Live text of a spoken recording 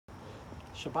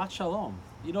Shabbat Shalom.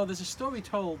 You know, there's a story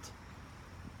told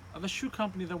of a shoe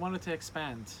company that wanted to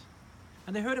expand.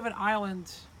 And they heard of an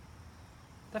island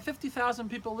that 50,000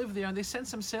 people live there, and they sent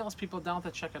some salespeople down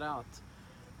to check it out.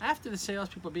 After the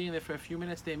salespeople being there for a few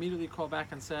minutes, they immediately called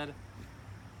back and said,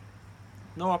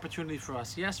 no opportunity for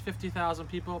us. Yes, 50,000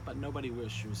 people, but nobody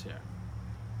wears shoes here.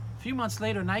 A few months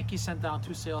later, Nike sent down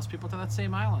 2 salespeople to that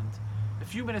same island. A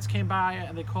few minutes came by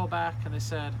and they called back and they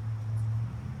said,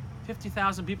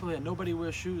 50,000 people here, nobody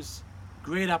wears shoes.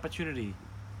 Great opportunity.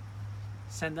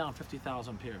 Send down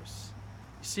 50,000 pairs.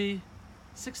 You see,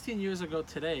 16 years ago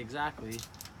today exactly,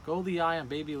 Goldie I and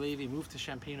Baby Levy moved to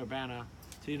Champaign-Urbana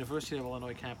to the University of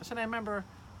Illinois campus. And I remember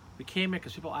we came here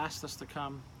because people asked us to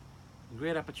come.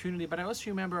 Great opportunity. But I also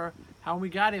remember how when we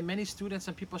got here, many students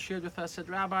and people shared with us, said,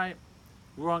 Rabbi,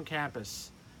 we're on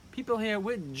campus. People here,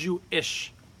 we're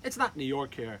Jewish. It's not New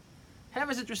York here.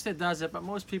 Whoever's interested does it, but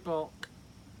most people,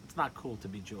 it's not cool to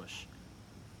be Jewish.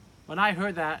 When I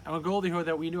heard that, and when Goldie heard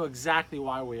that, we knew exactly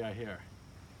why we are here.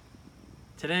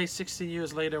 Today, 16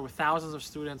 years later, with thousands of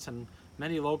students and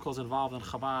many locals involved in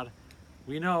Chabad,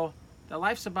 we know that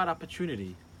life's about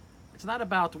opportunity. It's not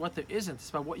about what there isn't, it's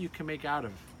about what you can make out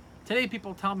of. Today,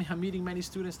 people tell me, I'm meeting many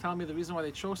students telling me the reason why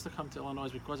they chose to come to Illinois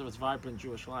is because of its vibrant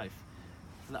Jewish life.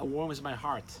 And that warms my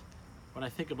heart when I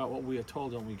think about what we are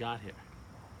told when we got here.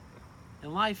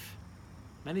 In life,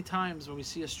 many times when we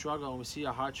see a struggle, when we see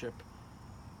a hardship,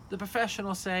 the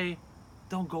professionals say,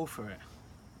 don't go for it.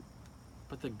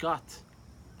 But the gut,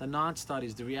 the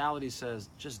non-studies, the reality says,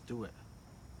 just do it.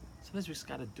 Sometimes we just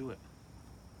got to do it.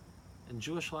 In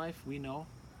Jewish life, we know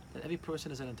that every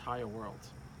person is an entire world.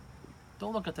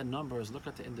 Don't look at the numbers, look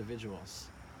at the individuals.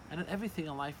 And in everything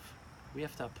in life, we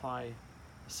have to apply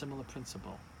a similar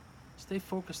principle. Stay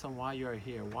focused on why you are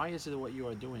here. Why is it what you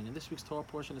are doing? In this week's Torah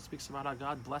portion, it speaks about how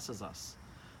God blesses us.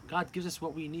 God gives us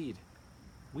what we need.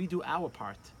 We do our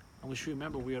part, and we should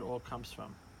remember where it all comes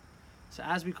from. So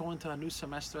as we go into a new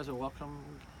semester, as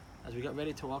we get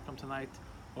ready to welcome tonight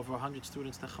over 100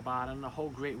 students to Chabad, and a whole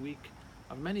great week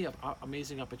of many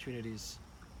amazing opportunities.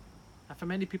 And for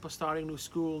many people starting new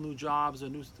school, new jobs, or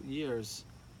new years,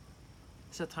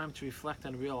 it's a time to reflect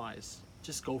and realize,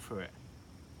 just go for it.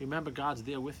 Remember, God's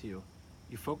there with you.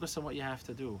 You focus on what you have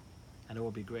to do, and it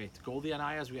will be great. Goldie and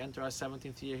I, as we enter our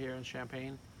 17th year here in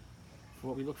Champaign, for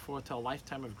what we look forward to a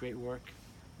lifetime of great work,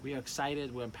 we are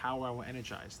excited, we're empowered, and we're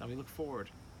energized. And we look forward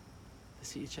to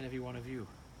see each and every one of you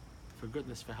for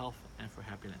goodness, for health, and for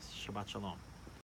happiness. Shabbat Shalom.